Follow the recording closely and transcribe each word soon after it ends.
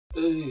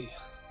Hey,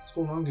 what's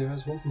going on,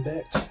 guys? Welcome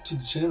back to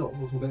the channel.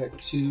 Welcome back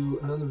to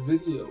another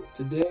video.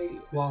 Today,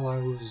 while I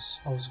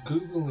was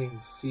googling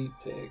feet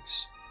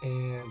pics,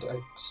 and I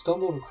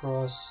stumbled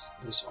across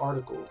this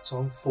article. It's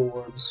on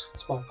Forbes.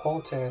 It's by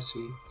Paul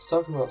Tassi. It's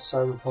talking about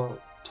Cyberpunk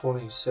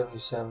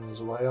 2077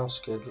 is way off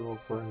schedule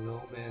for a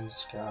No Man's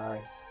Sky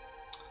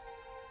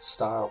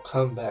style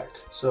comeback.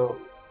 So,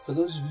 for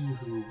those of you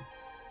who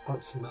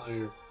aren't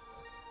familiar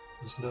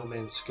with No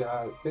Man's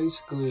Sky,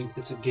 basically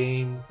it's a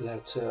game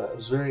that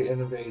was very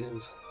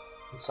innovative.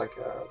 It's like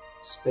a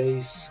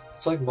space,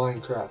 it's like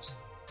Minecraft,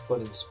 but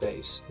in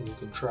space, and you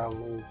can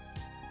travel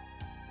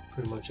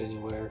pretty much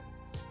anywhere,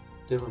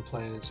 different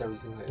planets,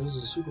 everything. It was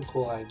a super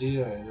cool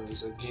idea, and it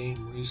was a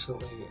game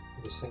recently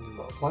I was thinking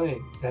about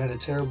playing. It had a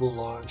terrible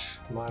launch,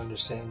 from my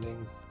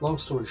understanding. Long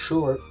story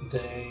short,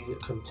 they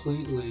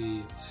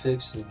completely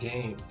fixed the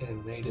game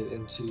and made it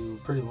into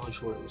pretty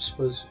much what it was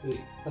supposed to be.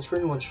 That's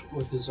pretty much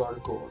what this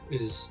article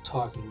is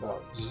talking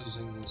about, is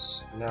using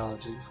this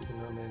analogy for the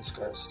No Man's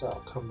Sky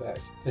style comeback.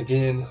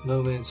 Again,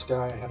 No Man's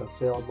Sky had a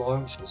failed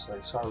launch, just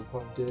like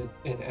Cyberpunk did,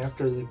 and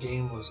after the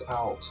game was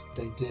out,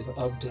 they did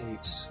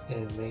updates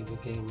and made the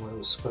game what it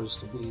was supposed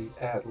to be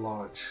at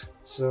launch.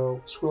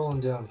 So,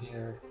 scrolling down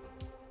here,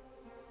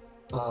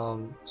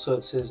 so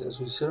it says, as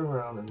we sit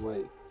around and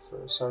wait for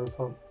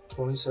Cyberpunk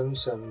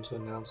 2077 to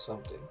announce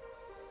something,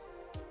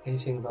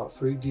 anything about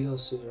free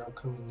DLC or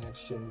upcoming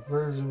next-gen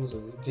versions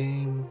of the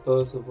game,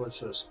 both of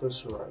which are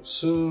supposed to arrive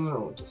soon. I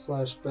want to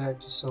flash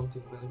back to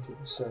something many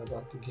people said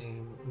about the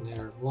game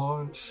near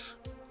launch.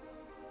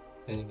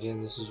 And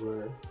again, this is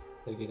where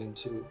they get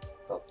into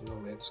about the No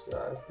Man's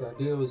Sky. The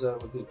idea was that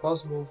it would be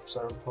possible for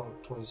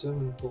Cyberpunk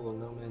 2077 to pull a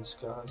No Man's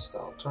Sky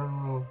style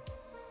turnaround,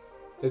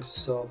 fix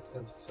itself,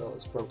 and fulfill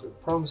its broken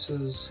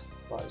promises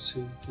by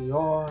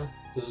CPR.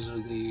 Those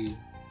are the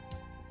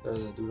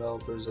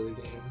developers of the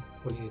game,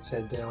 putting its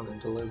head down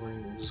and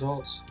delivering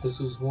results.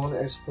 This is one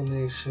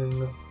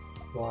explanation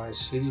why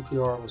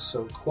CDPR was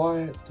so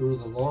quiet though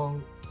the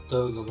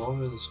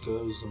longer this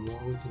goes, the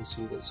more we can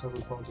see that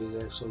Cyberpunk is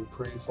actually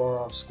pretty far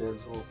off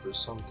schedule for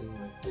something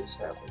like this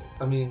happening.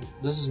 I mean,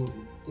 this is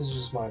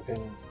just my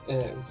opinion.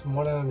 And from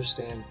what I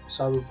understand,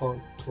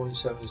 Cyberpunk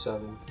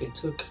 2077, it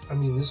took, I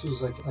mean, this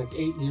was like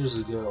 8 years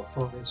ago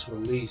from its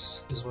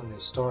release is when they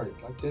started.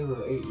 Like, they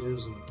were 8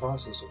 years in the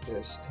process of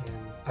this, and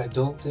I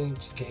don't think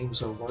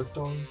games are worked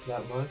on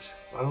that much.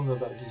 I don't know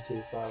about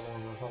GTA 5, I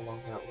don't know how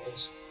long that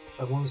was.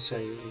 I want to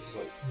say it was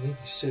like maybe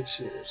 6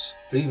 years.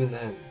 But even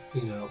then,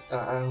 you know,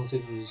 I don't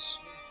think it was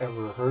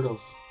ever heard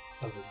of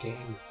a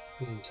game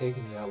being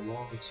taken that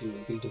long to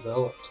be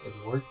developed and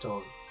worked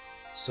on.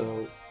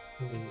 So,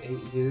 I mean,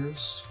 8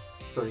 years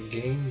for a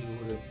game, you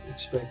would have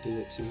expected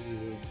it to be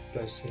the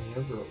best thing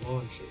ever at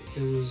launch.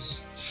 It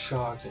was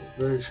shocking,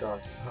 very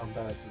shocking how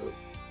bad it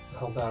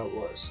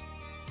was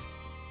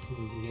from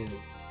the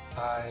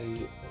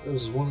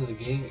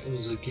beginning. It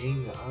was a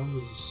game that I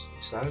was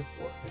excited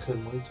for. I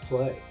couldn't wait to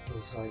play. It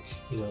was like,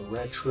 you know,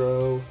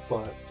 retro,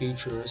 but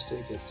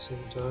futuristic at the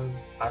same time.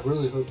 I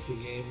really hope the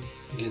game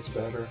gets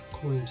better.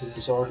 According to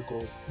this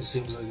article, it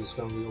seems like it's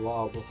going to be a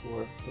while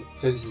before it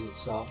fixes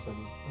itself, and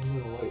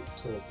I'm going to wait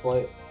to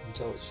play it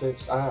until it's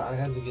fixed. I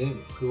had the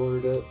game,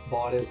 pre-ordered it,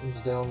 bought it, it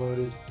was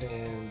downloaded,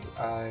 and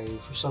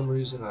for some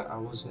reason, I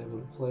wasn't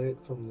able to play it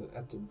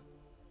at the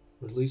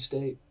release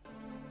date.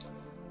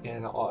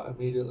 And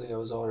immediately I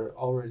was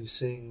already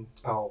seeing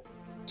how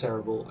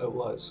terrible it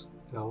was.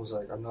 And I was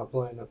like, I'm not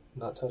playing it, I'm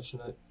not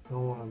touching it. I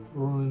don't want to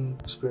ruin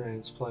the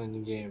experience playing the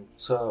game.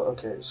 So,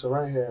 okay, so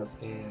right here,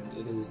 and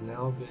it has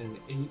now been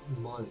 8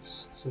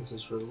 months since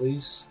its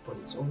release, but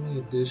its only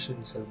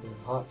additions have been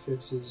hot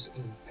fixes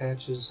and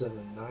patches that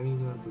are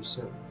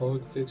 99%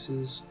 bug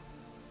fixes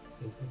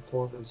and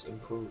performance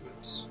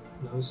improvements.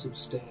 No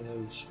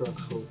substantive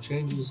structural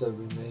changes have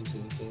been made to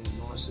the game,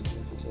 nor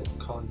significant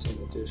content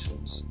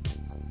additions.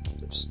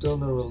 There's still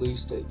no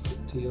release date for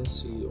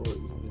DLC or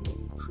even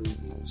any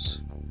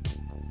previews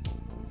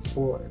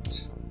for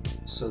it.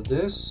 So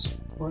this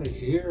right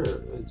here,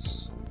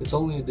 its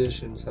only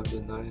additions have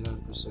been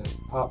 99%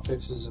 hot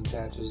fixes and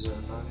patches that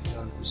are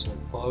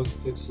 99% bug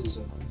fixes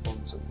and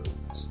performance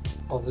improvements.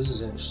 Oh, this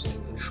is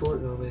interesting. In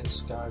short, No Man's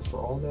Sky, for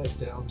all that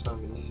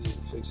downtime it needed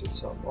to fix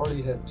itself,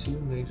 already had 2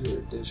 major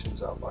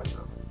additions out by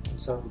now. In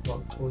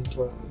Cyberpunk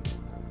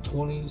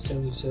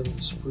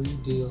 2077's free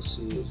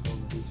DLC is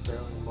going to be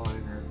fairly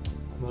minor,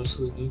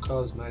 mostly new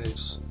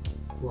cosmetics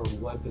or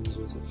weapons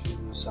with a few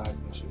new side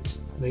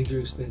missions. Major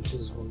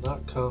expansions will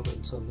not come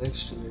until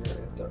next year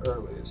at the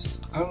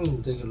earliest. I don't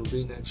even think it'll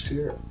be next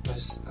year.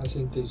 I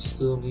think they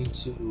still need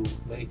to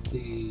make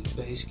the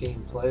base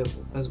game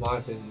playable. That's my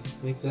opinion.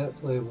 Make that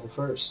playable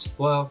first.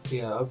 Well,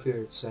 yeah, up here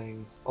it's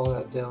saying all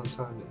that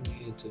downtime it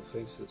needed to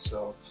fix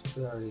itself.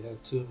 They already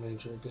had 2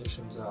 major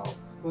additions out.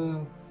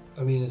 Well,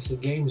 I mean, if the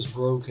game's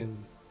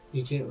broken,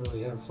 you can't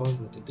really have fun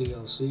with the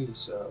DLC,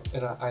 so,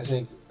 and I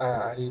think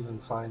I'd even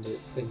find it,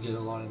 they'd get a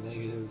lot of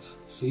negative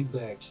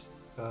feedback.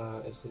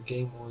 if the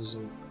game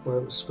wasn't where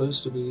it was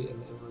supposed to be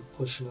and they were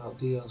pushing out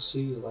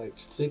DLC, like,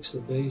 fix the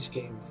base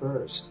game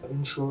first.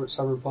 In short,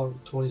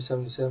 Cyberpunk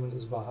 2077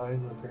 is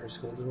behind repair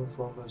schedule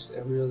for almost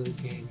every other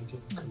game you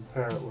can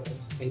compare it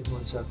with. 8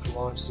 months after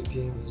launch, the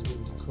game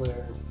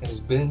has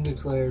been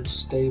declared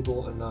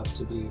stable enough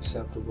to be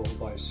acceptable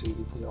by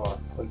CDPR,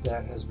 but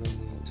that has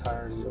been the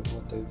entirety of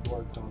what they've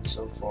worked on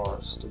so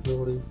far.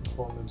 Stability,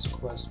 performance,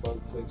 quest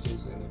bug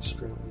fixes, and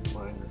extremely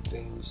minor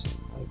things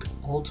like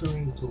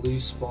altering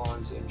police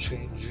spawns and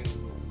changing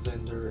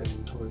vendor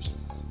inventories.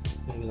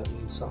 Maybe that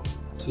means something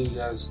to you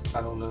guys,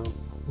 I don't know.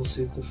 We'll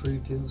see if the free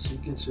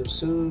DLC gets here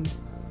soon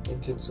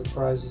and can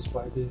surprise us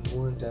by being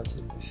more in depth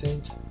than we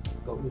think,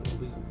 but we will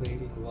be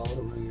waiting well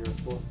over a year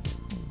for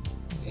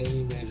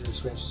any major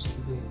expansions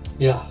to the game.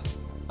 Yeah,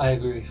 I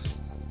agree.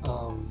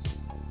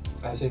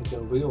 I think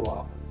it'll be a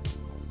while,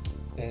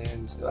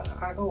 and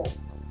I don't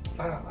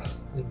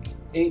think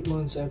 8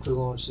 months after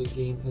launch, the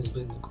game has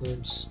been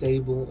declared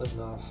stable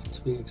enough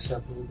to be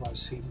acceptable by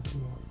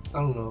CDPR. I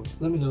don't know.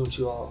 Let me know what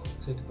you all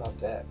think about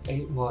that.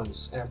 8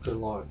 months after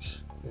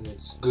launch, and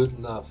it's good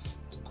enough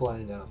to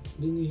play now.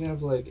 Didn't you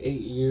have like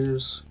 8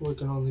 years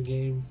working on the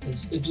game?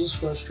 It just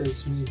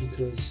frustrates me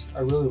because I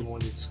really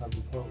wanted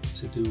Cyberpunk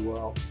to do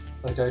well.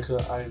 Like as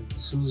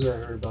soon as I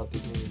heard about the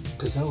game,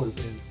 because that would have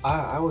been,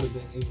 I would have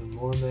been even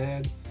more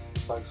mad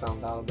if I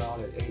found out about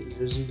it 8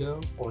 years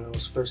ago when it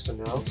was first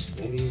announced.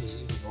 Maybe it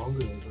was even longer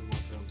they've been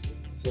working on the game.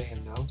 If they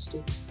announced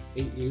it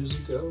 8 years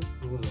ago,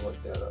 I'm gonna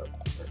look that up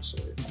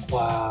actually.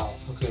 Wow.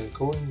 Okay,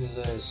 according to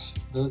this,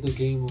 though the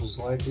game was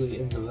likely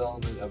in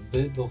development a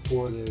bit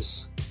before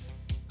this,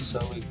 so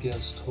we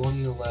guess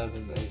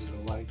 2011 as the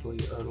likely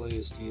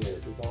earliest year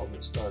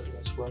development started.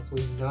 That's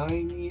roughly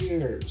 9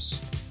 years.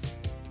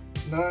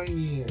 9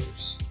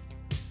 years.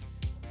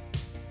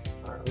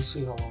 Alright, let's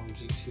see how long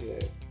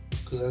GTA.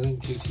 Because I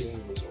think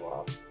GTA was a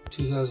while.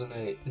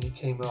 2008, and it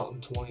came out in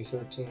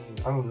 2013.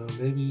 I don't know,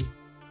 maybe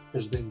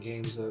there's been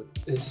games that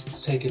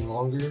it's taken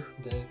longer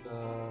than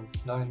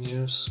 9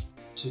 years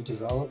to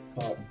develop,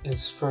 but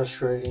it's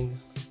frustrating,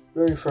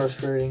 very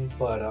frustrating.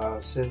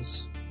 But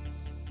since,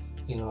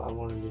 you know, I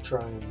wanted to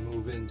try and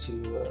move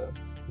into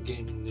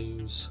gaming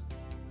news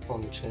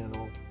on the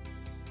channel,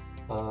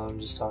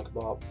 just talk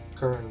about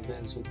current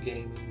events with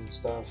gaming and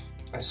stuff.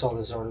 I saw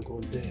this article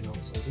today and I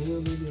was like, yeah,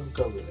 maybe I'll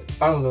cover it.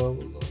 I don't know.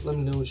 Let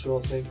me know what you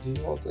all think. Do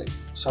you all think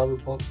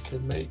Cyberpunk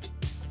can make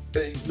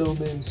a No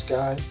Man's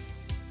Sky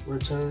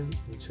return?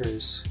 I'm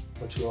curious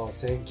what you all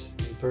think.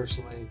 Me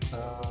personally,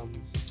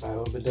 I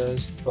hope it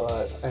does.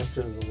 But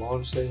after the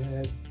launch they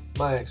had,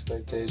 my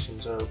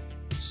expectations are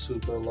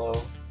super low.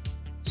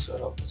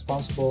 So it's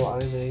possible I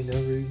may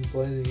never even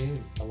play the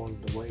game. I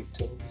wanted to wait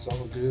till it was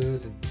all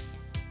good. And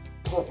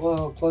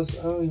plus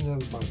I don't even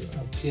have a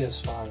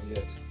PS5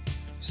 yet.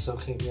 Still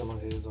can't get my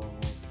hands on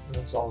one.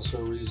 That's also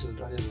a reason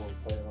I didn't want to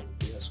play it on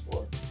the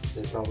PS4.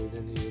 They probably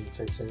didn't even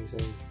fix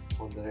anything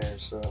on there,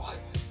 so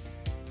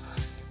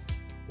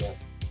yeah.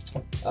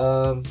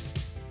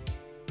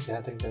 Yeah,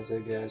 I think that's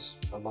it, guys.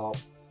 I'm out.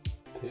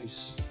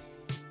 Peace.